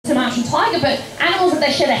Sumatran tiger, but animals that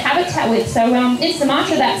they share their habitat with. So in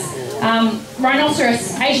Sumatra, that's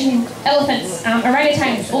rhinoceros, Asian elephants,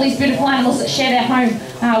 orangutans, all these beautiful animals that share their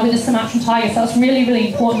home with the Sumatran tiger. So it's really,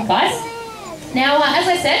 really important, guys. Now, as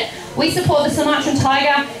I said, we support the Sumatran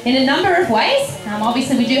tiger in a number of ways.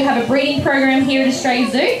 Obviously, we do have a breeding program here at Australia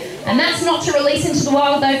Zoo, and that's not to release into the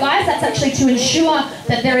wild though, guys. That's actually to ensure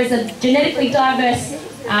that there is a genetically diverse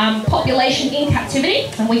population in captivity,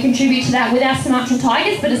 and we contribute to that with our Sumatran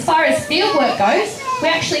tigers. But as far as field work goes, we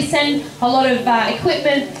actually send a lot of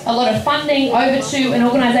equipment, a lot of funding over to an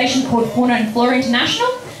organisation called Fauna and Flora International,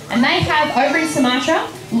 and they have over in Sumatra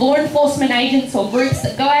law enforcement agents or groups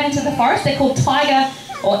that go out into the forest. They're called tiger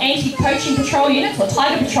or anti-poaching patrol units or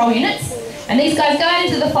tiger patrol units, and these guys go out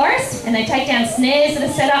into the forest and they take down snares that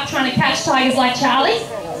are set up trying to catch tigers like Charlie.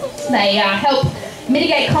 They help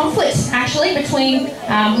mitigate conflict actually between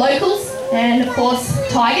locals and of course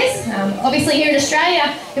tigers. Obviously here in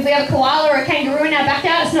Australia, if we have a koala or a kangaroo in our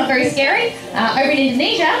backyard, it's not very scary. Over in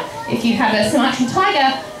Indonesia, if you have a Sumatran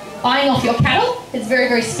tiger eyeing off your cattle, it's very,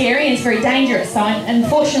 very scary and it's very dangerous. So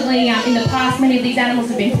unfortunately in the past many of these animals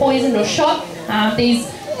have been poisoned or shot. These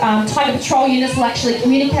tiger patrol units will actually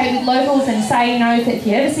communicate with locals and say, you know, if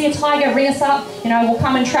you ever see a tiger, ring us up, you know, we'll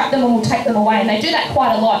come and trap them and we'll take them away. And they do that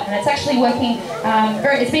quite a lot, and it's actually working,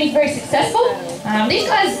 it's been very successful. These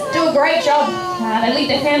guys do a great job. They leave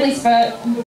their families for